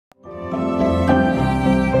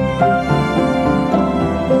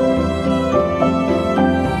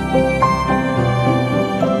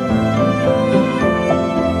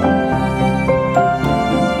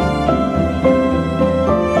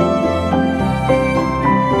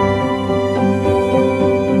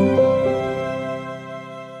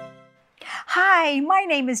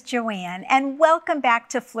name is JoAnn, and welcome back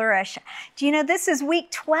to Flourish. Do you know this is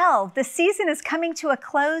week 12? The season is coming to a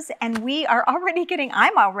close, and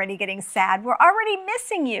I'm already getting sad. We're already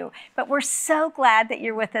missing you, but we're so glad that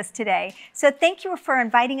you're with us today. So thank you for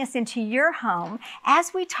inviting us into your home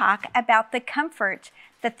as we talk about the comfort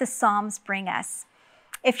that the Psalms bring us.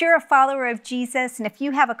 If you're a follower of Jesus and if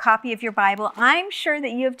you have a copy of your Bible, I'm sure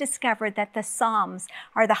that you have discovered that the Psalms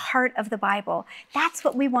are the heart of the Bible. That's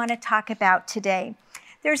what we want to talk about today.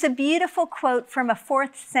 There's a beautiful quote from a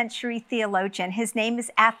 4th century theologian. His name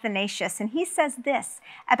is Athanasius, and he says this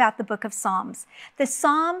about the book of Psalms. The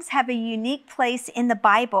Psalms have a unique place in the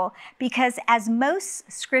Bible because as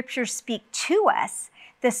most scriptures speak to us,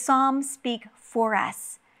 the Psalms speak for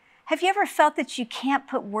us. Have you ever felt that you can't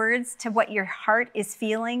put words to what your heart is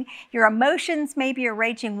feeling? Your emotions maybe are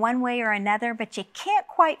raging one way or another, but you can't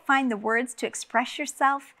quite find the words to express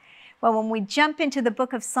yourself? Well, when we jump into the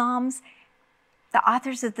book of Psalms, the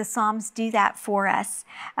authors of the Psalms do that for us.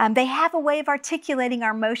 They have a way of articulating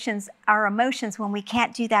our emotions when we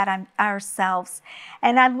can't do that ourselves.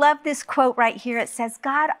 And I love this quote right here. It says,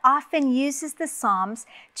 God often uses the Psalms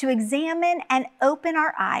to examine and open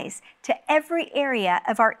our eyes to every area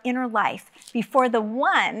of our inner life before the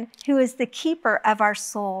one who is the keeper of our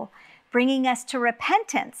soul, bringing us to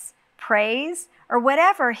repentance, praise, or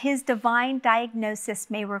whatever his divine diagnosis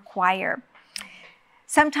may require.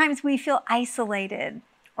 Sometimes we feel isolated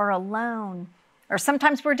or alone, or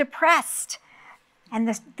sometimes we're depressed. And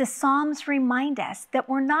the Psalms remind us that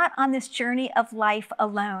we're not on this journey of life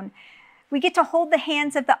alone. We get to hold the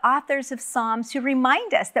hands of the authors of Psalms who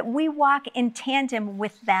remind us that we walk in tandem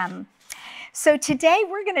with them. So today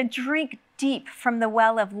we're going to drink deep from the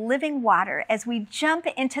well of living water as we jump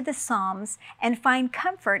into the Psalms and find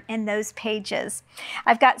comfort in those pages.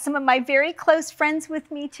 I've got some of my very close friends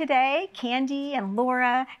with me today, Candy and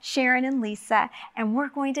Laura, Sharon and Lisa, and we're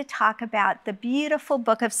going to talk about the beautiful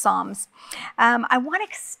book of Psalms. I want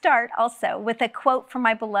to start also with a quote from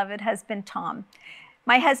my beloved husband, Tom.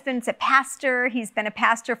 My husband's a pastor. He's been a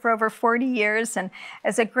pastor for over 40 years and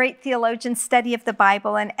as a great theologian study of the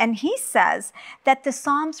Bible. And he says that the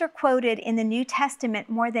Psalms are quoted in the New Testament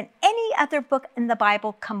more than any other book in the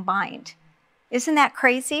Bible combined. Isn't that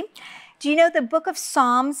crazy? Do you know the book of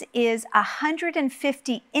Psalms is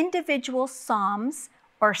 150 individual psalms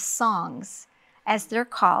or songs, as they're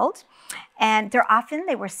called. And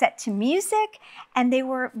they were set to music, and they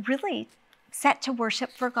were really set to worship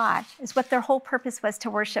for God, is what their whole purpose was, to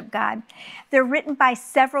worship God. They're written by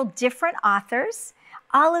several different authors,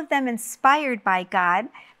 all of them inspired by God,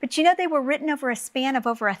 but you know they were written over a span of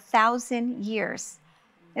over 1,000 years.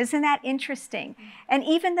 Isn't that interesting? And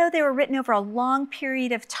even though they were written over a long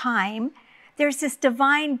period of time, there's this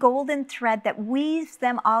divine golden thread that weaves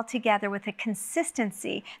them all together with a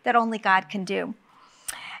consistency that only God can do.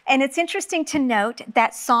 And it's interesting to note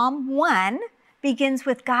that Psalm 1 begins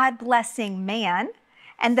with God blessing man,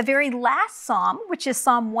 and the very last psalm, which is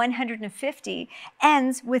Psalm 150,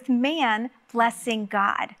 ends with man blessing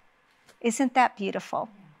God. Isn't that beautiful?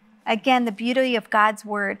 Again, the beauty of God's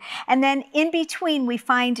word. And then in between, we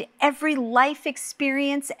find every life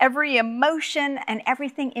experience, every emotion, and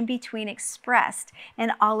everything in between expressed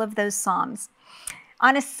in all of those psalms.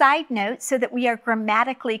 On a side note, so that we are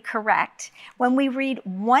grammatically correct, when we read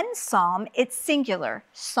one psalm, it's singular,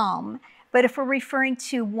 psalm. But if we're referring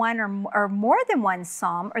to one or more than one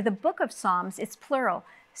psalm, or the book of Psalms, it's plural,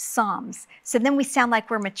 psalms. So then we sound like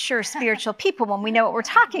we're mature spiritual people when we know what we're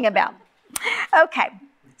talking about. Okay,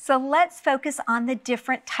 so let's focus on the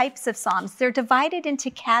different types of psalms. They're divided into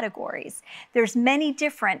categories. There's many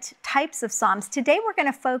different types of psalms. Today we're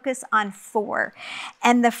going to focus on 4.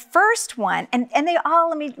 And the first one, and they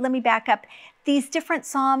all, let me back up. These different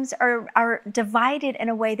psalms are divided in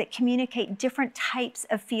a way that communicate different types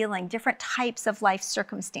of feeling, different types of life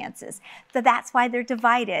circumstances. So that's why they're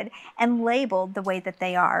divided and labeled the way that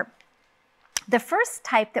they are. The first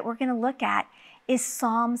type that we're going to look at is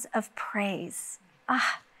psalms of praise.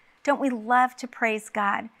 Don't we love to praise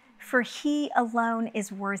God? For he alone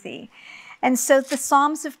is worthy. And so the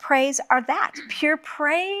psalms of praise are that, pure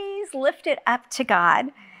praise lifted up to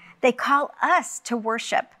God. They call us to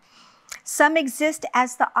worship. Some exist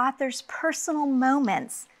as the author's personal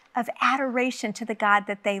moments of adoration to the God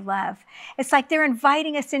that they love. It's like they're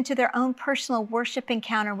inviting us into their own personal worship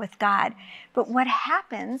encounter with God. But what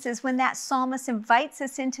happens is when that psalmist invites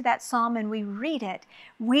us into that psalm and we read it,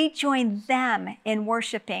 we join them in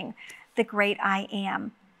worshiping the great I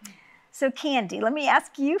am. So Candy, let me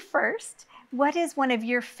ask you first. What is one of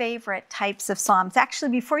your favorite types of psalms?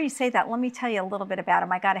 Actually, before you say that, let me tell you a little bit about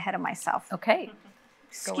them. I got ahead of myself. Okay.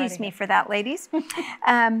 Excuse me for that, ladies.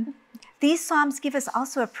 These Psalms give us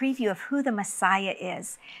also a preview of who the Messiah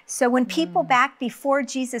is. So when people back before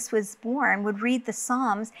Jesus was born would read the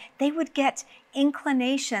Psalms, they would get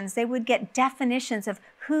inclinations, they would get definitions of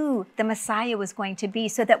who the Messiah was going to be,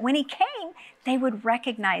 so that when he came, they would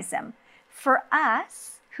recognize him. For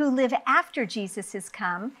us who live after Jesus has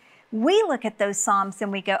come, we look at those Psalms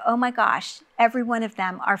and we go, oh my gosh, every one of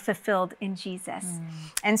them are fulfilled in Jesus.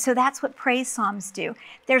 And so that's what praise Psalms do.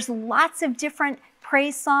 There's lots of different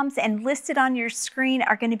praise Psalms, and listed on your screen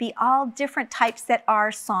are going to be all different types that are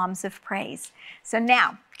Psalms of praise. So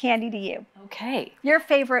now, Candy, to you. Okay. Your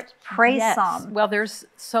favorite praise Psalm. Well, there's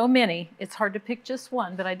so many. It's hard to pick just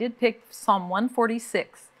one, but I did pick Psalm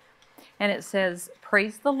 146. And it says,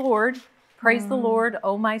 praise the Lord,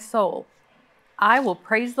 O my soul. I will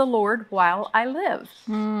praise the Lord while I live.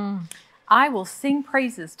 I will sing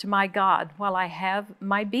praises to my God while I have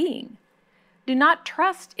my being. Do not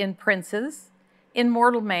trust in princes, in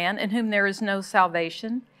mortal man in whom there is no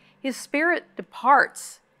salvation. His spirit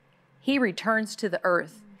departs. He returns to the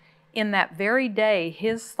earth. In that very day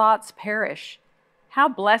his thoughts perish. How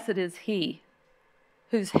blessed is he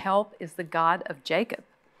whose help is the God of Jacob,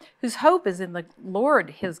 whose hope is in the Lord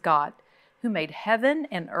his God, who made heaven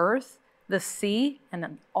and earth, the sea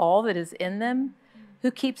and all that is in them,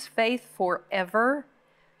 who keeps faith forever,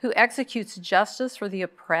 who executes justice for the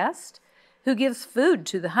oppressed, who gives food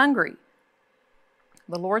to the hungry.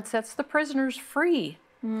 The Lord sets the prisoners free.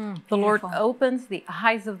 The Lord opens the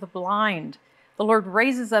eyes of the blind. The Lord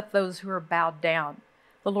raises up those who are bowed down.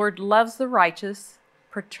 The Lord loves the righteous,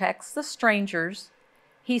 protects the strangers.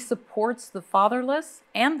 He supports the fatherless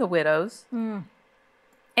and the widows.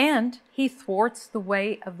 And he thwarts the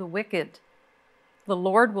way of the wicked. The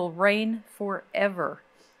Lord will reign forever.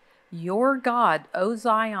 Your God, O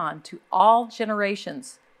Zion, to all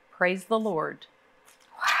generations. Praise the Lord.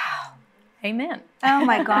 Wow. Amen. Oh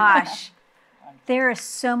my gosh. There is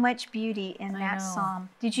so much beauty in that psalm.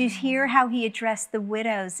 Did you hear how he addressed the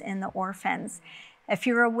widows and the orphans? If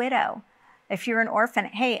you're a widow, if you're an orphan,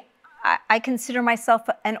 hey, I consider myself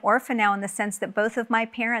an orphan now in the sense that both of my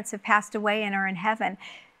parents have passed away and are in heaven.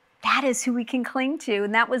 That is who we can cling to.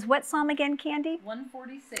 And that was what psalm again, Candy?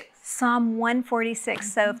 146. Psalm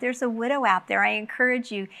 146. So if there's a widow out there, I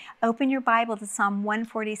encourage you, open your Bible to Psalm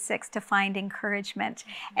 146 to find encouragement.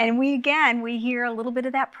 And we hear a little bit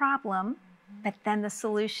of that problem, but then the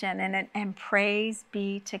solution, and praise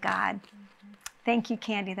be to God. Thank you,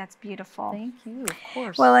 Candy. That's beautiful. Thank you, of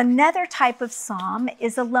course. Well, another type of psalm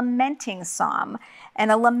is a lamenting psalm.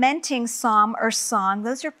 And a lamenting psalm or song,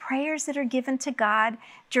 those are prayers that are given to God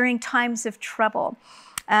during times of trouble.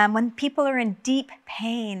 When people are in deep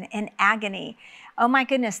pain and agony. Oh my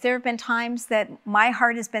goodness, there have been times that my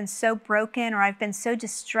heart has been so broken, or I've been so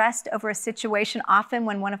distressed over a situation, often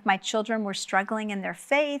when one of my children were struggling in their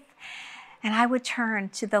faith. And I would turn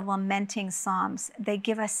to the lamenting psalms. They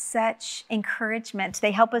give us such encouragement.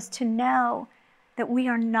 They help us to know that we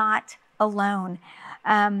are not alone.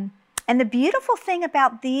 And the beautiful thing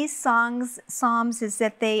about these psalms is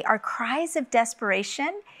that they are cries of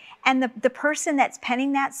desperation. And the person that's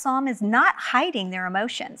penning that psalm is not hiding their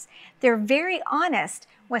emotions. They're very honest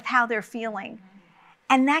with how they're feeling.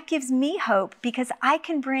 And that gives me hope, because I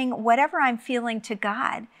can bring whatever I'm feeling to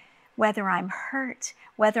God, whether I'm hurt,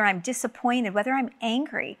 whether I'm disappointed, whether I'm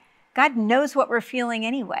angry. God knows what we're feeling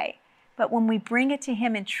anyway. But when we bring it to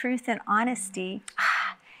him in truth and honesty,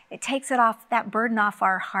 it takes that burden off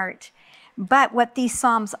our heart. But what these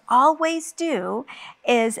psalms always do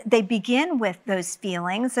is they begin with those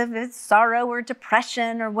feelings of sorrow or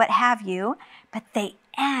depression or what have you, but they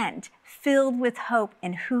end filled with hope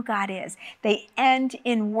in who God is. They end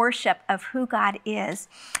in worship of who God is,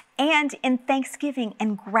 and in thanksgiving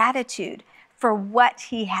and gratitude for what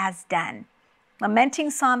he has done.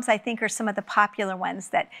 Lamenting psalms, I think, are some of the popular ones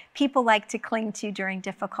that people like to cling to during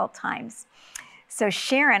difficult times. So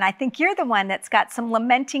Sharon, I think you're the one that's got some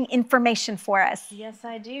lamenting information for us. Yes,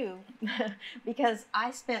 I do, because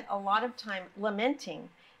I spent a lot of time lamenting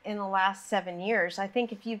in the last 7 years. I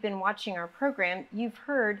think if you've been watching our program, you've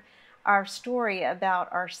heard our story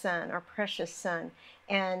about our son, our precious son.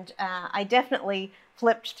 And I definitely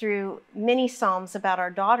flipped through many psalms about our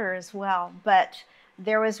daughter as well. But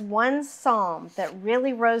there was one psalm that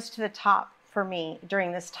really rose to the top for me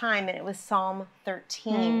during this time, and it was Psalm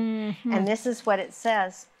 13. And this is what it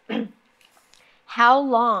says. How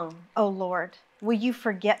long, O Lord, will you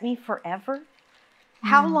forget me forever?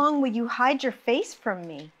 How long will you hide your face from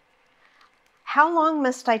me? How long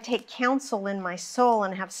must I take counsel in my soul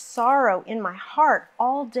and have sorrow in my heart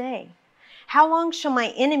all day? How long shall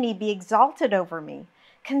my enemy be exalted over me?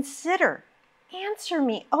 Consider Answer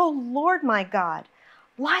me, O Lord my God.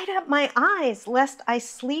 Light up my eyes, lest I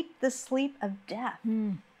sleep the sleep of death.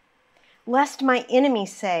 Lest my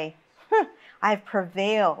enemies say, I've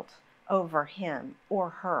prevailed over him or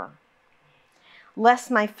her.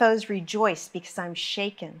 Lest my foes rejoice because I'm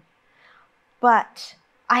shaken. But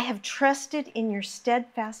I have trusted in your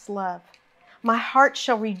steadfast love. My heart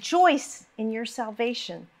shall rejoice in your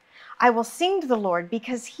salvation. I will sing to the Lord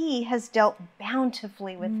because he has dealt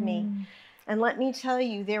bountifully with me. And let me tell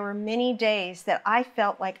you, there were many days that I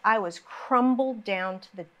felt like I was crumbled down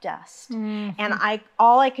to the dust. And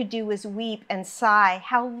all I could do was weep and sigh,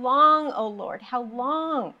 how long, O Lord, how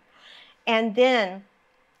long? And then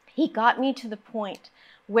he got me to the point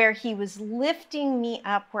where he was lifting me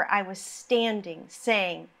up where I was standing,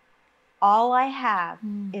 saying, all I have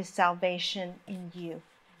is salvation in you,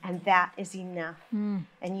 and that is enough. And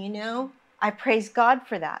you know, I praise God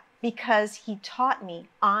for that because he taught me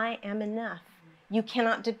I am enough. You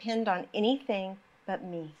cannot depend on anything but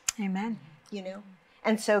me. Amen. You know?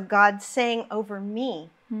 And so God's saying over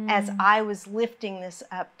me as I was lifting this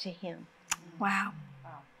up to him. Wow.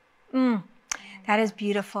 That is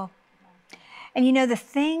beautiful. And you know, the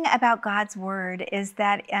thing about God's word is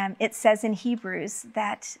that it says in Hebrews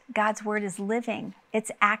that God's word is living, it's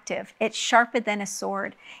active, it's sharper than a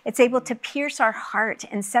sword. It's able to pierce our heart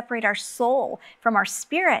and separate our soul from our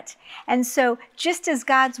spirit. And so just as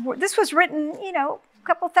God's word, this was written, you know, a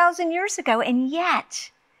couple thousand years ago, and yet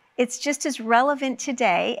it's just as relevant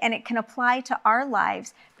today, and it can apply to our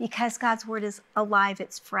lives because God's word is alive,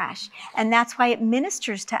 it's fresh. And that's why it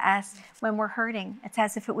ministers to us when we're hurting. It's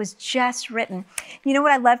as if it was just written. You know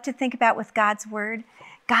what I love to think about with God's word?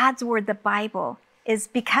 God's word, the Bible, is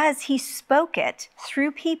because he spoke it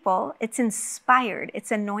through people, it's inspired,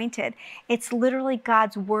 it's anointed. It's literally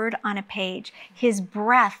God's word on a page, his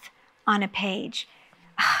breath on a page.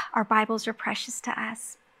 Our Bibles are precious to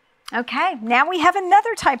us. Okay, now we have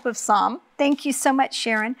another type of psalm. Thank you so much,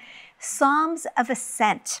 Sharon. Psalms of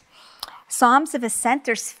Ascent. Psalms of Ascent,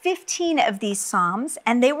 there's 15 of these psalms,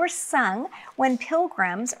 and they were sung when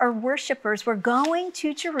pilgrims or worshipers were going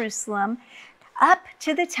to Jerusalem up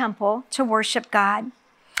to the temple to worship God.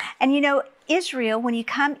 And you know, Israel, when you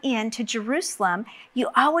come into Jerusalem, you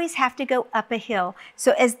always have to go up a hill.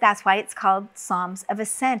 So that's why it's called Psalms of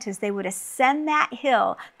Ascent. As they would ascend that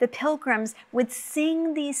hill, the pilgrims would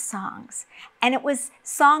sing these songs. And it was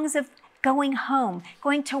songs of going home,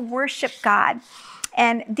 going to worship God.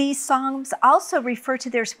 And these psalms also refer to,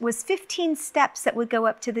 there was 15 steps that would go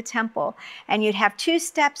up to the temple. And you'd have 2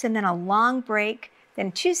 steps and then a long break,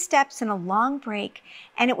 then 2 steps and a long break,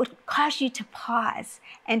 and it would cause you to pause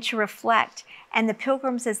and to reflect. And the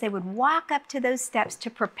pilgrims, as they would walk up to those steps to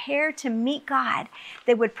prepare to meet God,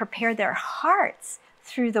 they would prepare their hearts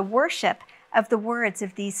through the worship of the words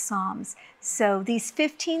of these psalms. So these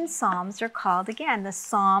 15 psalms are called, again, the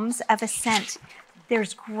Psalms of Ascent.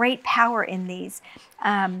 There's great power in these,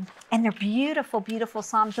 and they're beautiful, beautiful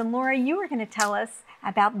psalms. And Laura, you were going to tell us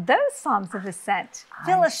about those Psalms of Ascent.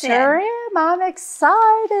 Fill us in. Sure am. I'm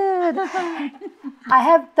excited. I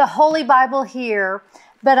have the Holy Bible here,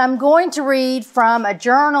 but I'm going to read from a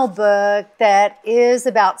journal book that is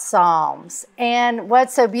about Psalms. And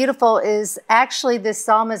what's so beautiful is actually this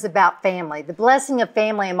psalm is about family, the blessing of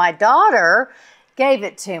family, and my daughter gave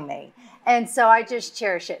it to me. And so I just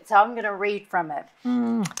cherish it. So I'm going to read from it.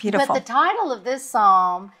 Beautiful. But the title of this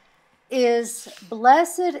psalm is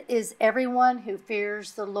Blessed is Everyone Who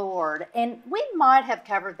Fears the Lord. And we might have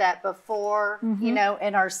covered that before, you know,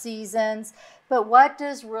 in our seasons. But what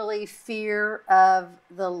does really fear of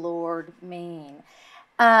the Lord mean?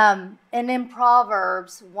 And in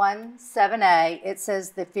Proverbs 1:7a, it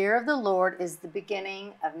says, the fear of the Lord is the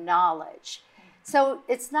beginning of knowledge. So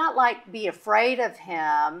it's not like be afraid of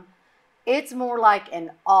him. It's more like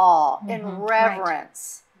an awe, and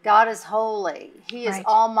reverence. Right. God is holy. He is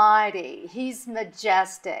almighty. He's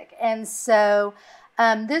majestic. And so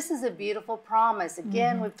this is a beautiful promise.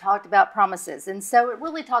 Again, we've talked about promises. And so it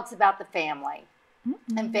really talks about the family.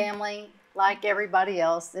 And family, like everybody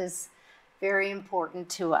else, is very important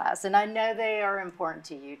to us. And I know they are important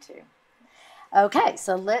to you too. Okay,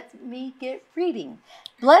 so let me get reading.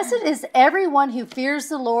 Blessed is everyone who fears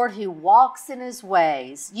the Lord, who walks in his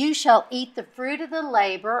ways. You shall eat the fruit of the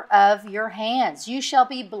labor of your hands. You shall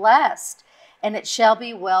be blessed, and it shall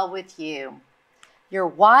be well with you. Your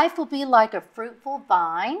wife will be like a fruitful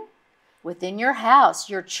vine within your house.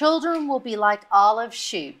 Your children will be like olive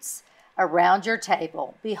shoots around your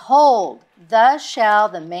table. Behold, thus shall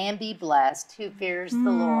the man be blessed who fears the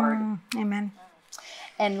Lord. Amen.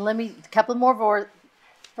 And let me, a couple more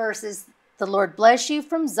verses. The Lord bless you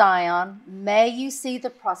from Zion. May you see the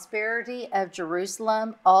prosperity of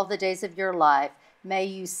Jerusalem all the days of your life. May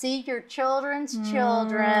you see your children's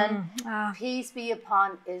children. Peace be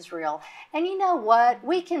upon Israel. And you know what?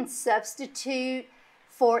 We can substitute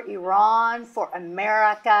for Iran, for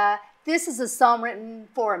America. This is a psalm written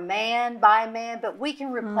for a man, by a man, but we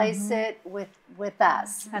can replace it with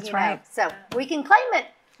us. That's right. So we can claim it.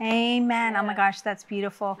 Amen. Oh my gosh, that's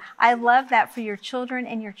beautiful. I love that for your children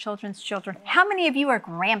and your children's children. How many of you are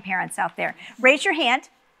grandparents out there? Raise your hand.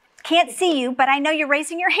 Can't see you, but I know you're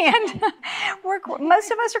raising your hand.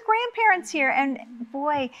 Most of us are grandparents here. And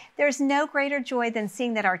boy, there's no greater joy than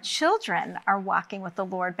seeing that our children are walking with the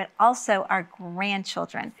Lord, but also our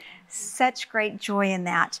grandchildren. Such great joy in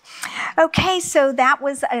that. Okay, so that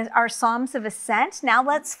was our Psalms of Ascent. Now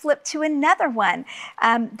let's flip to another one.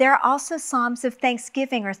 There are also Psalms of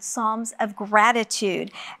Thanksgiving or Psalms of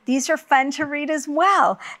Gratitude. These are fun to read as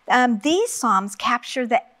well. These Psalms capture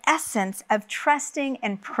the essence of trusting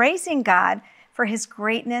and praising God for his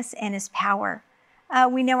greatness and his power.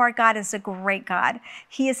 We know our God is a great God.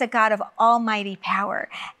 He is a God of almighty power.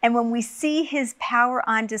 And when we see his power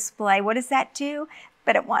on display, what does that do?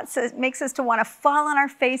 But it makes us to want to fall on our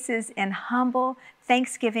faces in humble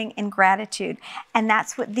thanksgiving and gratitude. And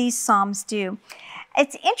that's what these Psalms do.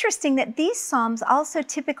 It's interesting that these Psalms also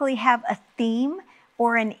typically have a theme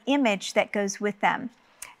or an image that goes with them.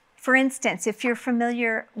 For instance, if you're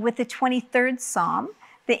familiar with the 23rd Psalm,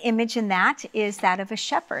 the image in that is that of a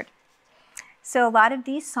shepherd. So a lot of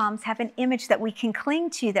these Psalms have an image that we can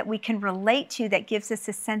cling to, that we can relate to, that gives us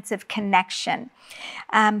a sense of connection.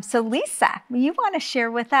 So Lisa, you want to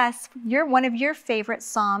share with us one of your favorite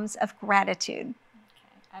Psalms of gratitude.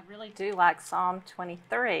 I really do like Psalm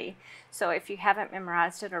 23. So if you haven't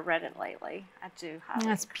memorized it or read it lately, I do highly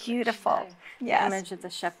That's encourage beautiful. you to. Yes. The image of the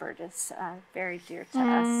shepherd is very dear to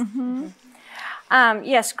us.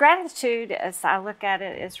 Yes, gratitude, as I look at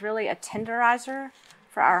it, is really a tenderizer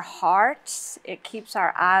for our hearts. It keeps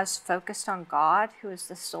our eyes focused on God, who is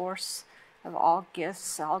the source of all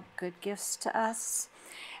gifts, all good gifts to us.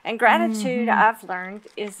 And gratitude, I've learned,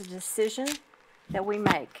 is a decision that we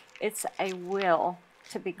make. It's a will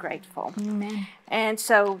to be grateful. Amen. And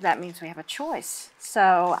so that means we have a choice.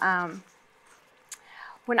 So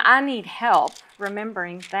when I need help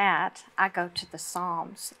remembering that, I go to the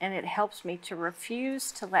Psalms, and it helps me to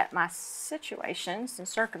refuse to let my situations and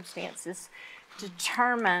circumstances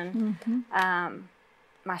determine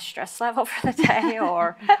my stress level for the day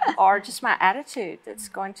or just my attitude that's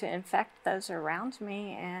going to infect those around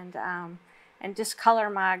me and discolor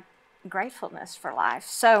my gratefulness for life.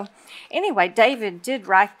 So anyway, David did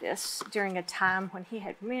write this during a time when he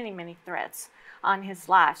had many, many threats on his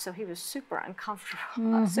life. So he was super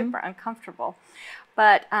uncomfortable.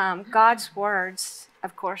 But God's words,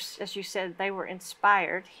 of course, as you said, they were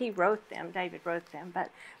inspired. He wrote them, David wrote them, but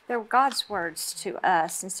they're God's words to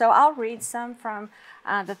us. And so I'll read some from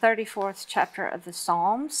the 34th chapter of the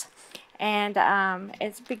Psalms. And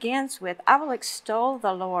it begins with, I will extol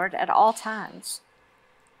the Lord at all times.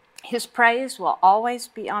 His praise will always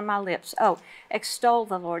be on my lips. Oh, extol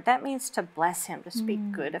the Lord. That means to bless him, to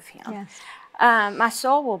speak good of him. Yes. My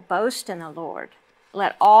soul will boast in the Lord.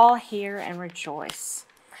 Let all hear and rejoice.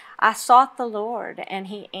 I sought the Lord, and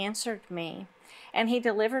he answered me, and he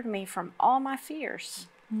delivered me from all my fears.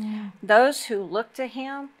 Yeah. Those who look to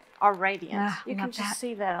him are radiant. You can just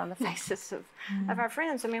see that on the faces of our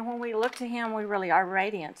friends. I mean, when we look to him, we really are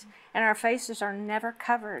radiant, and our faces are never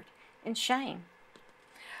covered in shame.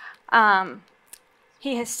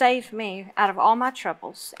 He has saved me out of all my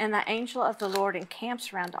troubles, and the angel of the Lord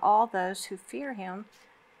encamps around all those who fear him,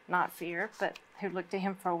 not fear, but who look to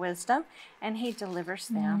him for wisdom, and he delivers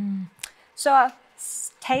them. So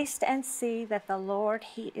taste and see that the Lord,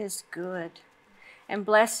 he is good, and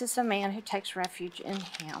blessed is the man who takes refuge in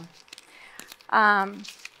him.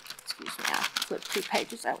 Excuse me, I flipped 2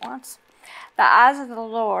 pages at once. The eyes of the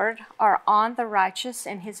Lord are on the righteous,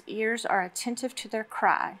 and his ears are attentive to their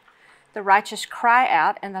cry. The righteous cry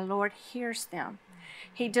out, and the Lord hears them.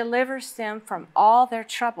 He delivers them from all their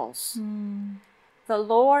troubles. The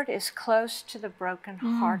Lord is close to the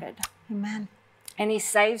brokenhearted. Amen. And he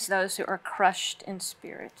saves those who are crushed in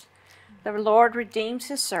spirit. The Lord redeems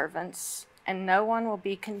his servants, and no one will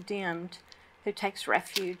be condemned who takes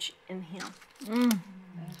refuge in him.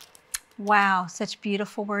 Wow, such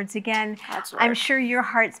beautiful words. Again, I'm sure your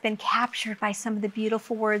heart's been captured by some of the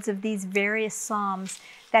beautiful words of these various Psalms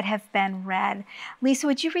that have been read. Lisa,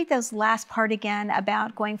 would you read those last part again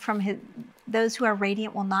about going from those who are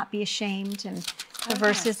radiant will not be ashamed, and the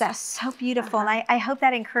verses? That's so beautiful, and I hope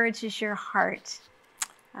that encourages your heart.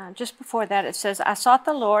 just before that, it says, I sought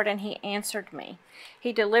the Lord, and he answered me.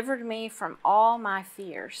 He delivered me from all my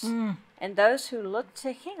fears. And those who look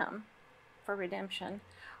to him for redemption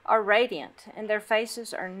are radiant, and their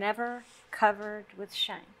faces are never covered with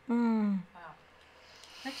shame. Wow.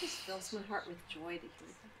 That just fills my heart with joy to hear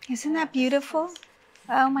that. Isn't that beautiful?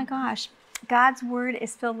 Oh my gosh. God's word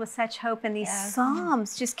is filled with such hope, and these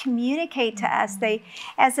Psalms just communicate to us. They,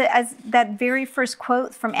 as that very first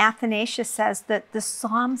quote from Athanasius says, that the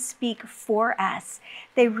Psalms speak for us.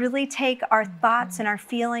 They really take our thoughts and our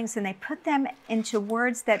feelings, and they put them into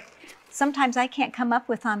words that sometimes I can't come up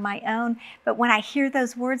with on my own. But when I hear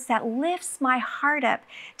those words, that lifts my heart up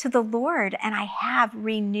to the Lord, and I have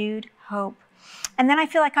renewed hope. And then I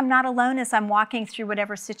feel like I'm not alone as I'm walking through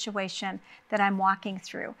whatever situation that I'm walking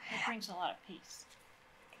through. It brings a lot of peace.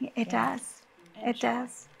 It does. It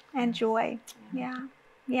does. And joy. Yeah.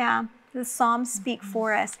 Yeah. The Psalms speak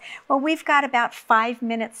for us. Well, we've got about 5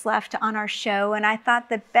 minutes left on our show, and I thought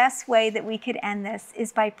the best way that we could end this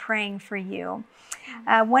is by praying for you.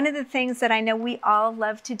 One of the things that I know we all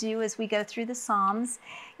love to do as we go through the Psalms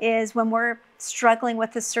is when we're struggling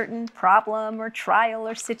with a certain problem or trial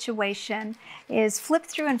or situation is flip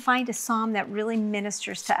through and find a Psalm that really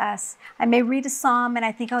ministers to us. I may read a Psalm and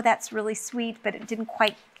I think, oh, that's really sweet, but it didn't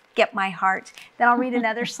quite get my heart. Then I'll read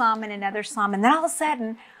another Psalm and another Psalm, and then all of a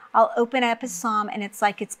sudden I'll open up a Psalm and it's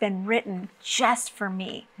like it's been written just for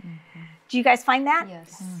me. Do you guys find that?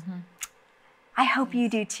 Yes. I hope you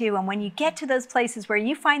do too. And when you get to those places where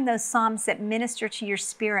you find those Psalms that minister to your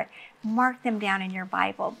spirit, mark them down in your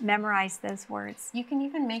Bible. Memorize those words. You can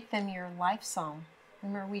even make them your life psalm.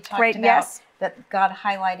 Remember we talked Great, about yes. that God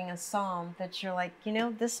highlighting a psalm that you're like, you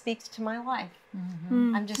know, this speaks to my life.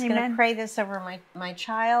 I'm just going to pray this over my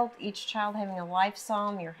child, each child having a life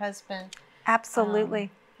psalm, your husband. Absolutely.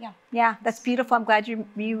 Yeah, that's beautiful. I'm glad you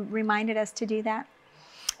reminded us to do that.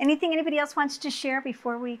 Anything anybody else wants to share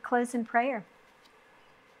before we close in prayer?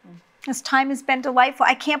 This time has been delightful.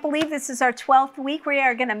 I can't believe this is our 12th week. We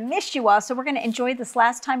are going to miss you all, so we're going to enjoy this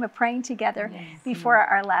last time of praying together before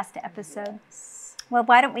our last episode. Well,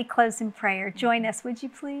 why don't we close in prayer? Join us, would you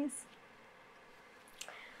please?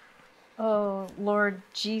 Oh, Lord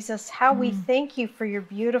Jesus, how we thank you for your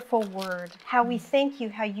beautiful word. How we thank you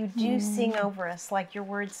how you do sing over us like your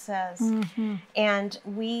word says. And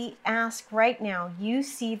we ask right now, you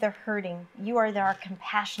see the hurting. You are our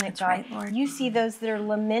compassionate God. Right, Lord. You see those that are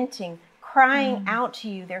lamenting, crying out to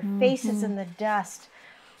you, their faces in the dust.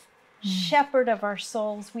 Shepherd of our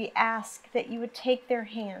souls, we ask that you would take their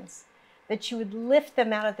hands, that you would lift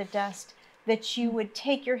them out of the dust, that you would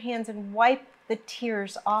take your hands and wipe the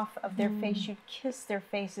tears off of their face. You'd kiss their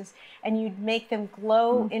faces and you'd make them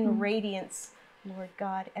glow in radiance, Lord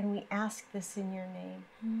God. And we ask this in your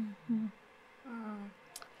name.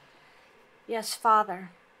 Yes,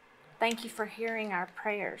 Father, thank you for hearing our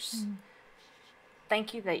prayers.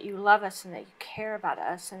 Thank you that you love us and that you care about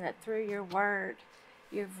us, and that through your word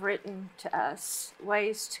you've written to us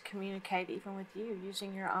ways to communicate even with you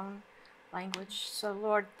using your own language. So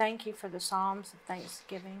Lord, thank you for the Psalms of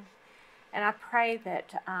Thanksgiving. And I pray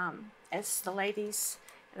that as the ladies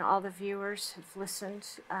and all the viewers have listened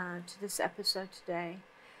to this episode today,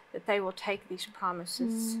 that they will take these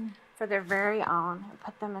promises for their very own and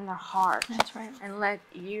put them in their heart. That's right. And let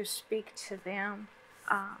you speak to them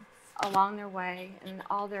along their way in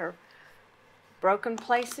all their broken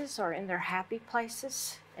places or in their happy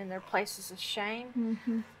places, in their places of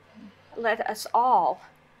shame. Let us all,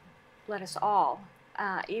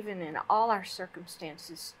 even in all our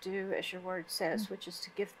circumstances, do as your word says, which is to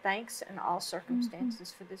give thanks in all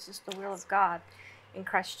circumstances, for this is the will of God in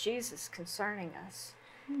Christ Jesus concerning us.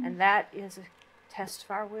 And that is a test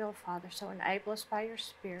of our will, Father. So enable us by your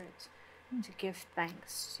Spirit to give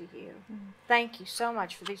thanks to you. Thank you so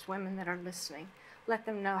much for these women that are listening. Let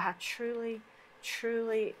them know how truly,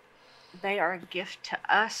 truly they are a gift to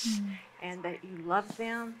us, and that you love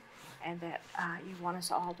them, and that you want us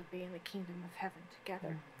all to be in the kingdom of heaven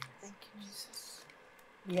together. Thank you, Jesus.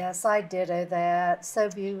 Yes, I ditto that. So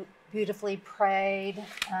beautifully prayed,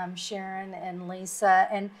 Sharon and Lisa.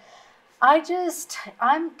 And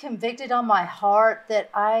I'm convicted on my heart that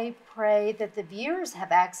I pray that the viewers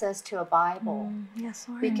have access to a Bible. Yes,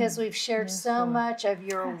 Lord. Because we've shared so much of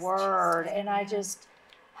your word. And I just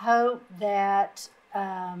hope that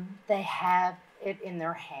they have it in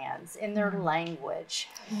their hands, in their language.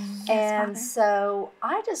 And so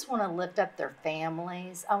I just want to lift up their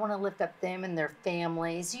families. I want to lift up them and their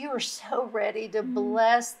families. You are so ready to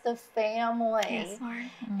bless the family. Yes, Lord.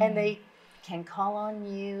 And they can call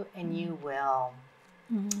on you, and you will.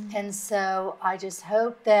 And so I just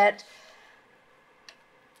hope that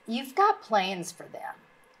you've got plans for them.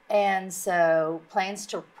 And so plans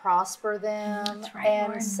to prosper them. That's right, and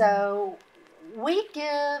Lord. so we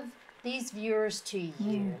give these viewers to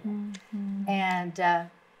you. And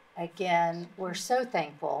again, we're so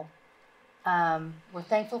thankful. We're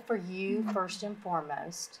thankful for you first and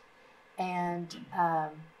foremost. And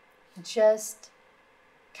just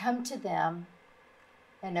come to them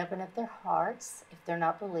and open up their hearts if they're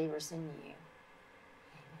not believers in you.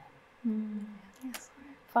 Amen. Yes.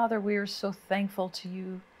 Father, we are so thankful to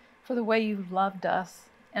you for the way you've loved us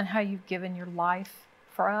and how you've given your life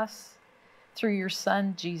for us through your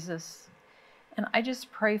Son, Jesus. And I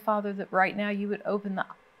just pray, Father, that right now you would open the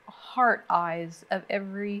heart eyes of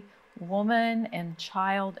every woman and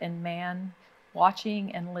child and man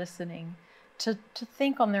watching and listening to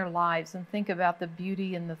think on their lives and think about the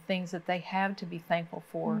beauty and the things that they have to be thankful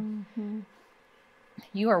for.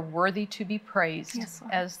 You are worthy to be praised, Yes,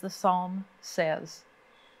 Lord. as the psalm says,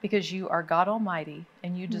 because you are God Almighty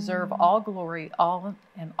and you deserve all glory, all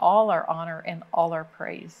our honor and all our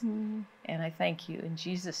praise. And I thank you in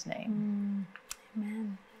Jesus' name.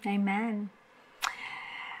 Amen. Amen.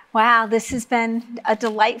 Wow, this has been a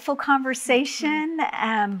delightful conversation.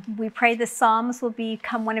 We pray the Psalms will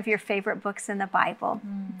become one of your favorite books in the Bible.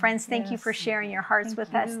 Friends, thank you for sharing your hearts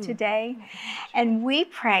with us today. And we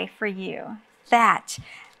pray for you that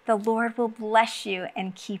the Lord will bless you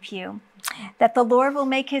and keep you, that the Lord will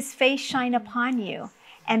make his face shine upon you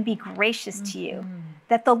and be gracious to you,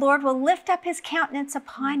 that the Lord will lift up his countenance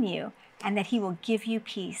upon you, and that he will give you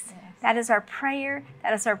peace. That is our prayer.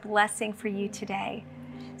 That is our blessing for you today.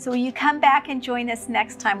 So will you come back and join us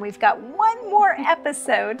next time? We've got one more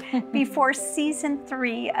episode before season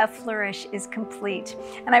 3 of Flourish is complete.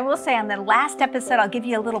 And I will say on the last episode, I'll give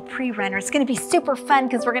you a little pre-runner. It's going to be super fun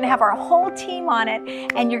because we're going to have our whole team on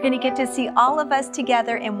it, and you're going to get to see all of us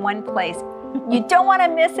together in one place. You don't want to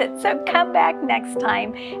miss it, so come back next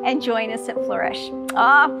time and join us at Flourish.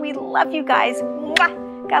 We love you guys.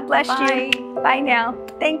 Mwah! God bless you. Bye now.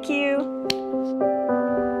 Thank you.